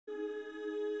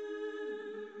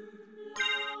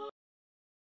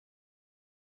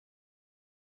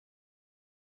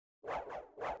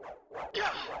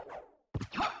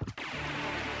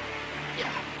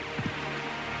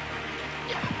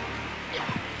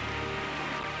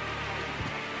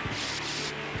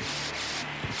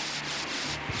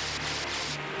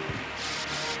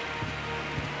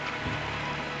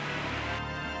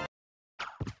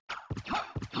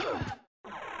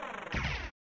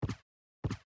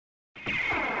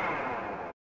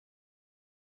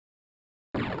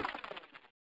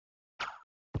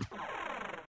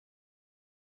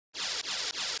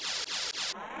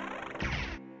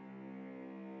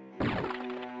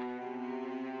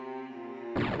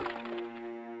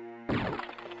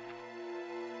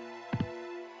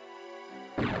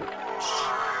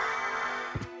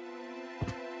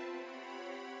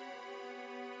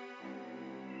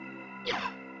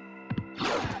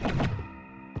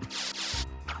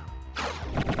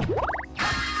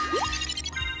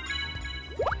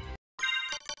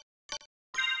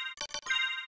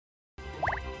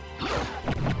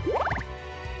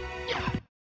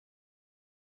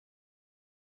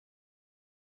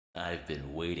I've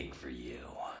been waiting for you.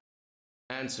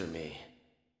 Answer me.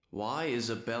 Why is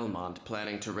a Belmont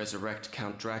planning to resurrect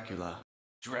Count Dracula?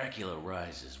 Dracula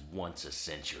rises once a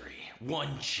century.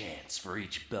 One chance for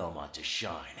each Belmont to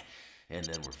shine, and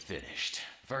then we're finished.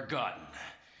 Forgotten.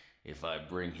 If I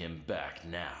bring him back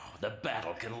now, the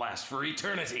battle can last for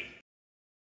eternity.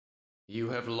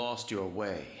 You have lost your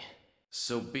way.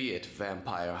 So be it,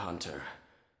 vampire hunter.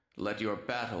 Let your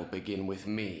battle begin with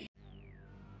me.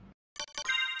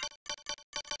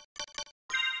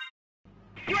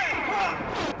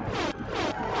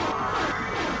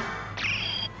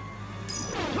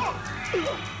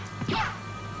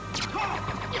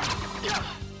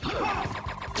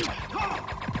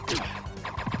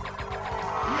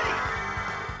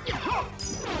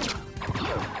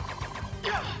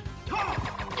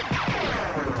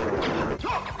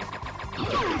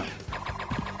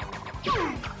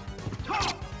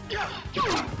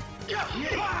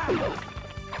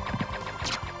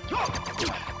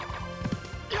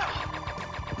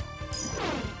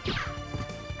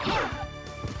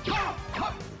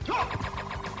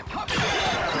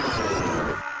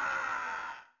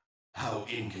 How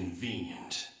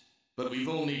inconvenient. But we've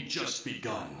only just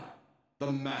begun.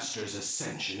 The Master's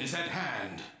ascension is at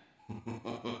hand.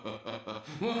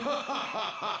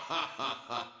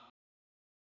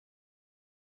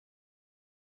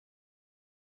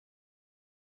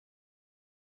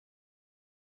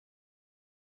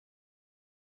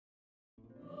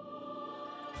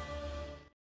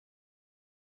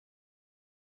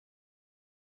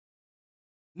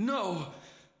 No!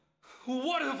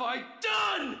 What have I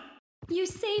done? You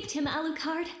saved him,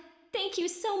 Alucard. Thank you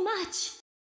so much.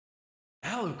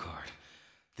 Alucard?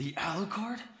 The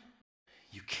Alucard?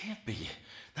 You can't be.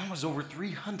 That was over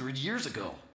 300 years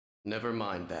ago. Never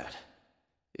mind that.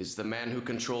 Is the man who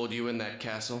controlled you in that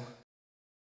castle?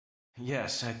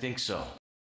 Yes, I think so.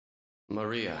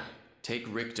 Maria,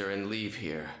 take Richter and leave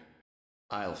here.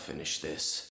 I'll finish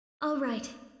this. All right.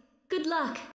 Good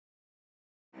luck.